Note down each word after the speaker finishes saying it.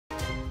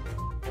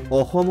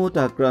অসমত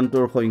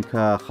আক্ৰান্তৰ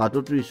সংখ্যা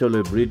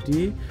 ৩৭লৈ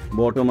বৃদ্ধি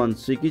বৰ্তমান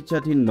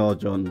চিকিৎসাধীন ৯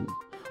 জন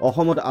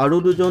অসমত আৰু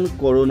 ২ জন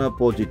কৰোনা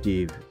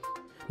পজিটিভ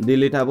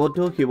দিল্লীত আবদ্ধ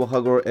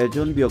শিৱসাগৰৰ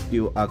এজন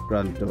ব্যক্তিও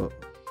আক্ৰান্ত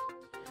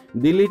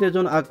দিল্লীত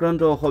এজন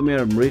আক্ৰান্ত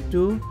অসমীয়াৰ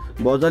মৃত্যু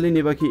বজালী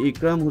নিবাসী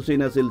ইকৰাম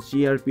হুছেইন আছিল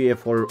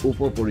CRPFৰ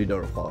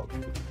উপ-পৰিদৰ্শক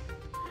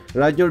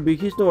ৰাজ্যৰ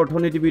বিশিষ্ট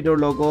অৰ্থনীতিবিদৰ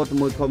লগত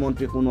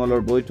মুখ্যমন্ত্ৰী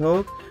সোণোৱালৰ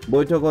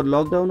বৈঠকত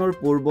লকডাউনৰ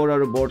পূৰ্বৰ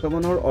আৰু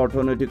বৰ্তমানৰ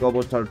অৰ্থনৈতিক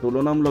অৱস্থাৰ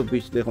তুলনামূলক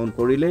বিশ্লেষণ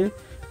কৰিলে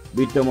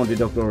বিত্তমন্ত্ৰী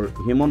ডক্টৰ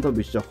হিমন্ত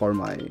বিশ্ব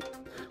শৰ্মাই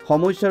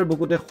সমস্যাৰ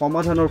বুকুতে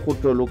সমাধানৰ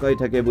সূত্ৰ লুকাই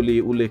থাকে বুলি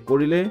উল্লেখ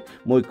কৰিলে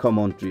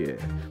মুখ্যমন্ত্ৰীয়ে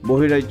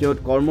বহিৰাজ্যত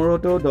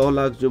কৰ্মৰত 10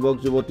 লাখ যুৱক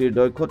যুৱতীৰ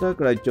দক্ষতাক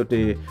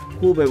ৰাজ্যতে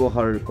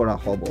সুব্যৱহাৰ কৰা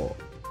হ'ব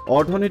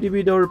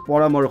অৰ্থনীতিবিদৰ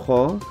পৰামৰ্শ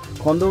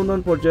খণ্ড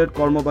উন্নয়ন পৰ্যায়ত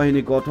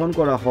কৰ্মবাহিনী গঠন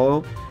কৰা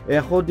হওক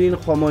 100 দিন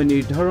সময়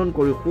নিৰ্ধাৰণ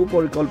কৰি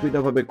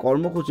সুপৰিকল্পিতভাৱে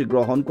কৰ্মসূচী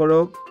গ্ৰহণ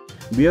কৰক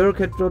ব্যয়ৰ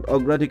ক্ষেত্ৰত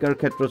অগ্ৰাধিকাৰ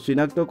ক্ষেত্ৰ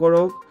চিনাক্ত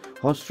কৰক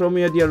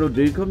হ্ৰস্বম্যাদী আৰু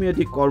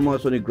দীৰ্ঘম্যাদী কৰ্ম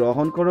আঁচনি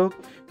গ্ৰহণ কৰক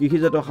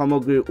কৃষিজাত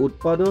সামগ্ৰীৰ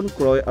উৎপাদন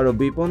ক্ৰয় আৰু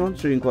বিপণন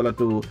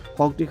শৃংখলাটো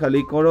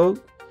শক্তিশালী কৰক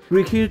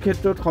কৃষিৰ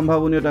ক্ষেত্ৰত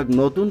সম্ভাৱনীয়তাক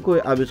নতুনকৈ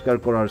আৱিষ্কাৰ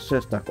কৰাৰ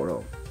চেষ্টা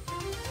কৰক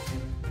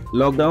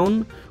লকডাউন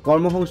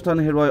কৰ্মসংস্থান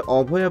হেৰুৱাই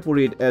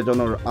অভয়াপুৰীত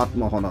এজনৰ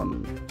আত্মহনন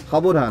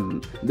সাৱধান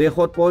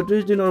দেশত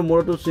 ৩৫ দিনৰ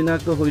মূৰতো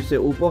চিনাক্ত হৈছে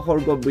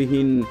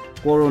উপসৰ্গবিহীন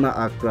কৰোনা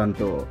আক্ৰান্ত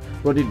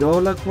প্ৰতি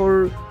 10 লাখৰ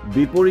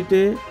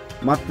বিপৰীতে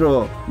মাত্ৰ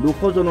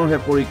 200 জনৰহে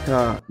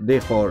পৰীক্ষা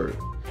দেশৰ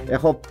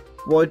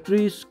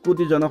 135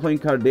 কোটি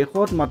জনসংখ্যাৰ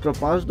দেশত মাত্ৰ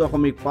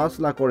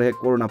 5.5 লাখৰহে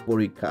কৰোনা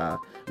পৰীক্ষা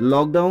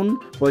লকডাউন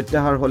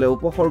প্ৰত্যাহাৰ হলে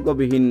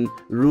উপসৰ্গবিহীন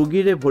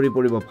ৰোগীৰে ভৰি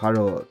পৰিব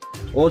ভাৰত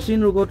অচিন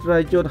ৰোগত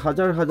ৰাজ্যত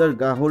হাজাৰ হাজাৰ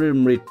গাহৰিৰ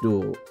মৃত্যু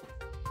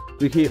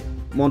কৃষি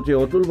মন্ত্ৰী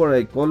অতুল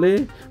বৰাই ক'লে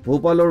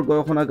ভূপালৰ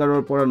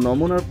গৱেষণাগাৰৰ পৰা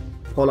নমুনাৰ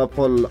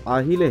ফলাফল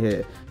আহিলেহে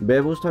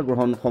ব্যৱস্থা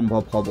গ্ৰহণ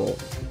সম্ভৱ হ'ব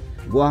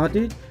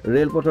গুৱাহাটীত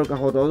ৰেলপথৰ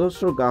কাষত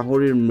অজস্ৰ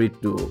গাহৰিৰ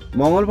মৃত্যু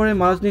মঙলবাৰে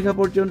মাজনিশা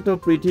পৰ্যন্ত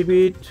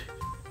পৃথিৱীত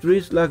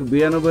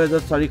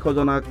 30,92,400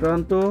 জন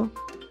আক্ৰান্ত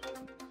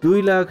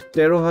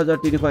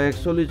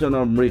 2,13,341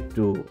 জনৰ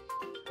মৃত্যু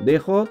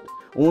দেশত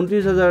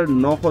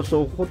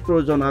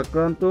 29,974 জন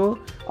আক্ৰান্ত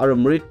আৰু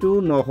মৃত্যু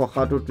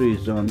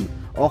 937 জন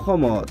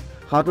অসমত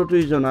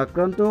 37 জন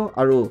আক্ৰান্ত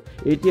আৰু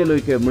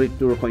এতিয়ালৈকে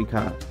মৃত্যুৰ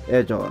সংখ্যা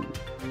 1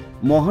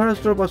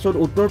 মহাৰাষ্ট্ৰৰ পাছত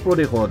উত্তৰ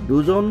প্ৰদেশত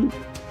 2 জন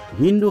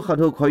হিন্দু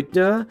সাধুক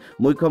হত্যা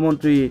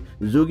মুখ্যমন্ত্ৰী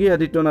যোগী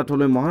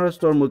আদিত্যনাথলৈ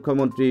মহাৰাষ্ট্ৰৰ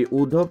মুখ্যমন্ত্ৰী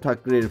উদ্ধৱ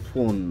ঠাকৰেৰ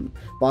ফোন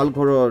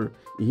পালঘৰৰ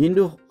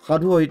হিন্দু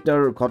সাধু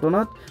হত্যাৰ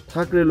ঘটনাত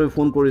ঠাকৰেলৈ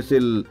ফোন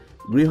কৰিছিল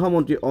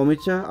গৃহমন্ত্ৰী অমিত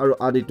শ্বাহ আৰু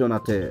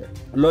আদিত্যনাথে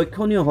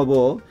লক্ষণীয় হ'ব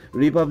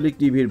ৰিপাব্লিক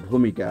টিভিৰ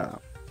ভূমিকা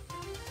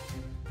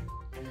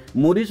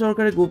মোদী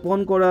চৰকাৰে গোপন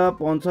কৰা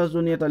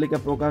 50জনীয়া তালিকা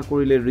প্ৰকাশ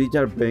কৰিলে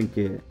ৰিজাৰ্ভ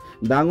বেংকে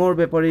ডাঙৰ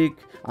বেপাৰীক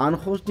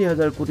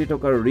 ৬৮,০০০ কোটি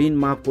টকাৰ ঋণ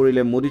মাফ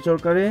কৰিলে মোদী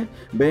চৰকাৰে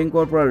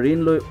বেংকৰ পৰা ঋণ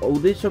লৈ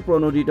উদ্দেশ্য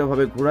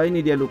প্ৰণোদিতভাৱে ঘূৰাই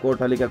নিদিয়া লোকৰ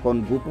তালিকাখন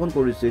গোপন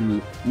কৰিছিল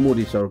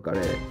মোদী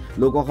চৰকাৰে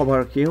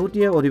লোকসভাৰ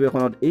শেহতীয়া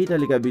অধিৱেশনত এই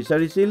তালিকা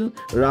বিচাৰিছিল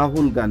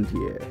ৰাহুল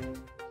গান্ধীয়ে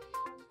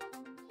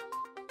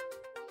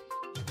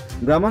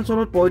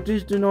গ্ৰামাঞ্চলত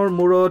 ৩৫ দিনৰ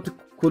মূৰত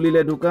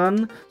খুলিলে দোকান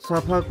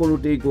চাফা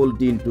কৰোঁতেই গ'ল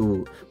দিনটো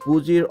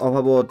পুঁজিৰ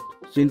অভাৱত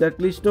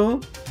চিন্তাক্লিষ্ট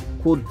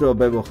ক্ষুদ্ৰ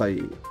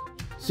ব্যৱসায়ী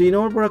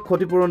চীনৰ পৰা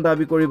ক্ষতিপূৰণ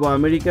দাবী কৰিব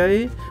আমেৰিকাই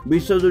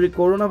বিশ্বজুৰি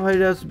কৰোনা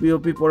ভাইৰাছ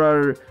বিয়পি পৰাৰ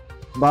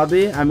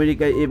বাবে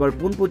আমেৰিকাই এইবাৰ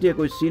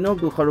পোনপটীয়াকৈ চীনক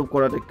দোষাৰোপ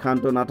কৰাত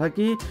ক্ষান্ত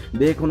নাথাকি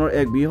দেশখনৰ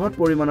এক বৃহৎ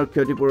পৰিমাণৰ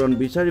ক্ষতিপূৰণ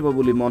বিচাৰিব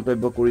বুলি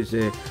মন্তব্য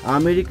কৰিছে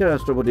আমেৰিকাৰ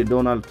ৰাষ্ট্ৰপতি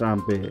ডোনাল্ড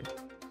ট্ৰাম্পে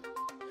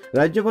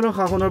ৰাজ্যপালৰ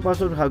শাসনৰ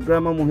পাছত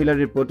হাগ্ৰামা মহিলাৰ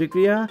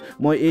প্ৰতিক্ৰিয়া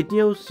মই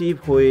এতিয়াও চিফ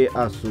হৈয়ে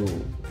আছো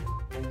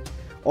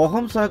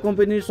অসম চাহ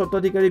কোম্পানীৰ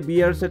স্বত্বাধিকাৰী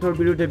BR শেঠৰ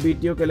বিৰুদ্ধে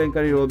বিত্তীয়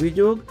কেলেংকাৰীৰ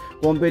অভিযোগ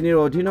কোম্পানীৰ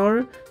অধীনৰ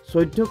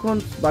 14খন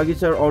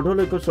বাগিচাৰ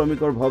অৰ্ধলক্ষ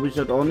শ্ৰমিকৰ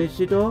ভৱিষ্যত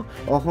অনিশ্চিত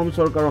অসম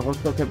চৰকাৰৰ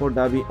হস্তক্ষেপৰ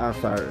দাবী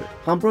আচাৰ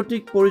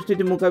সাম্প্ৰতিক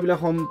পৰিস্থিতি মোকাবিলা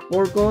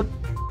সম্পৰ্কত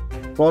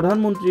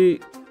প্ৰধানমন্ত্ৰী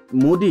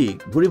মোদীক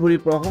ভুৰি ভুৰি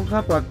প্ৰশংসা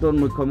প্ৰাক্তন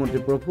মুখ্যমন্ত্ৰী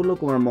প্ৰফুল্ল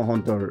কুমাৰ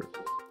মহন্তৰ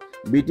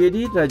BTD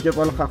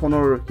ৰাজ্যপাল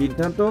শাসনৰ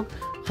সিদ্ধান্তক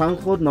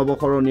সাংসদ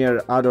নৱশৰণীয়াৰ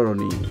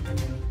আদৰণি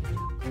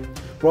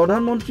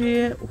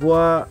প্ৰধানমন্ত্ৰীয়ে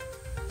হোৱা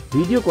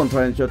ভিডিঅ'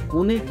 কনফাৰেন্সত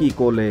কোনে কি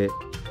ক'লে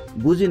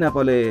বুজি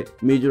নাপালে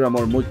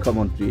মিজোৰামৰ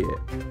মুখ্যমন্ত্ৰীয়ে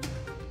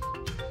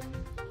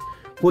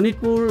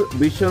শোণিতপুৰ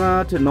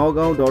বিশ্বনাথ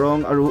নগাঁও দৰং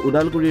আৰু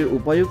ওদালগুৰিৰ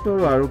উপায়ুক্ত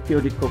আৰু আৰক্ষী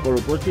অধীক্ষকৰ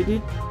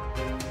উপস্থিতিত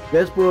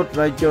তেজপুৰত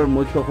ৰাজ্যৰ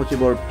মুখ্য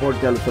সচিবৰ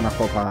পৰ্যালোচনা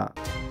সভা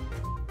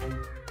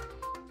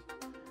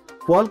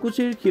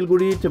শুৱালকুছিৰ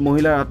শিলগুৰিত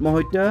মহিলাৰ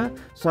আত্মহত্যা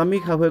স্বামী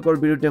শাহুৱেকৰ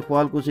বিৰুদ্ধে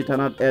শুৱালকুছি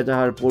থানাত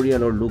এজাহাৰ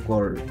পৰিয়ালৰ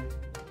লোকৰ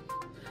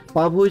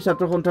পাভৈ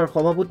ছাত্ৰ সন্থাৰ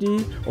সভাপতি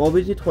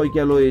অভিজিত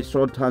শইকীয়ালৈ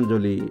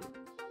শ্ৰদ্ধাঞ্জলি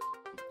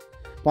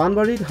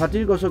পানবাৰীত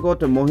হাতীৰ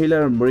গছকত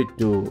মহিলাৰ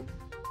মৃত্যু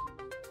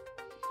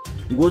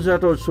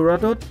গুজৰাটৰ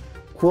চুৰাটত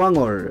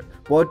খোৱাঙৰ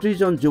 ৩৫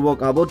 জন যুৱক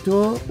আবদ্ধ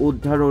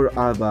উদ্ধাৰৰ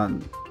আহ্বান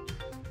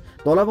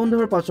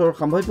তলাবন্ধৰ পাছৰ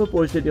সম্ভাৱ্য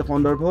পৰিস্থিতি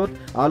সন্দৰ্ভত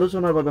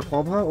আলোচনাৰ বাবে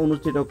সভা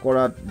অনুষ্ঠিত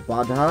কৰাত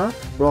বাধা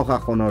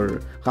প্ৰশাসনৰ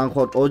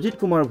সাংসদ অজিত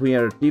কুমাৰ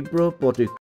ভূঞাৰ তীব্ৰ প্ৰতিক্ৰিয়া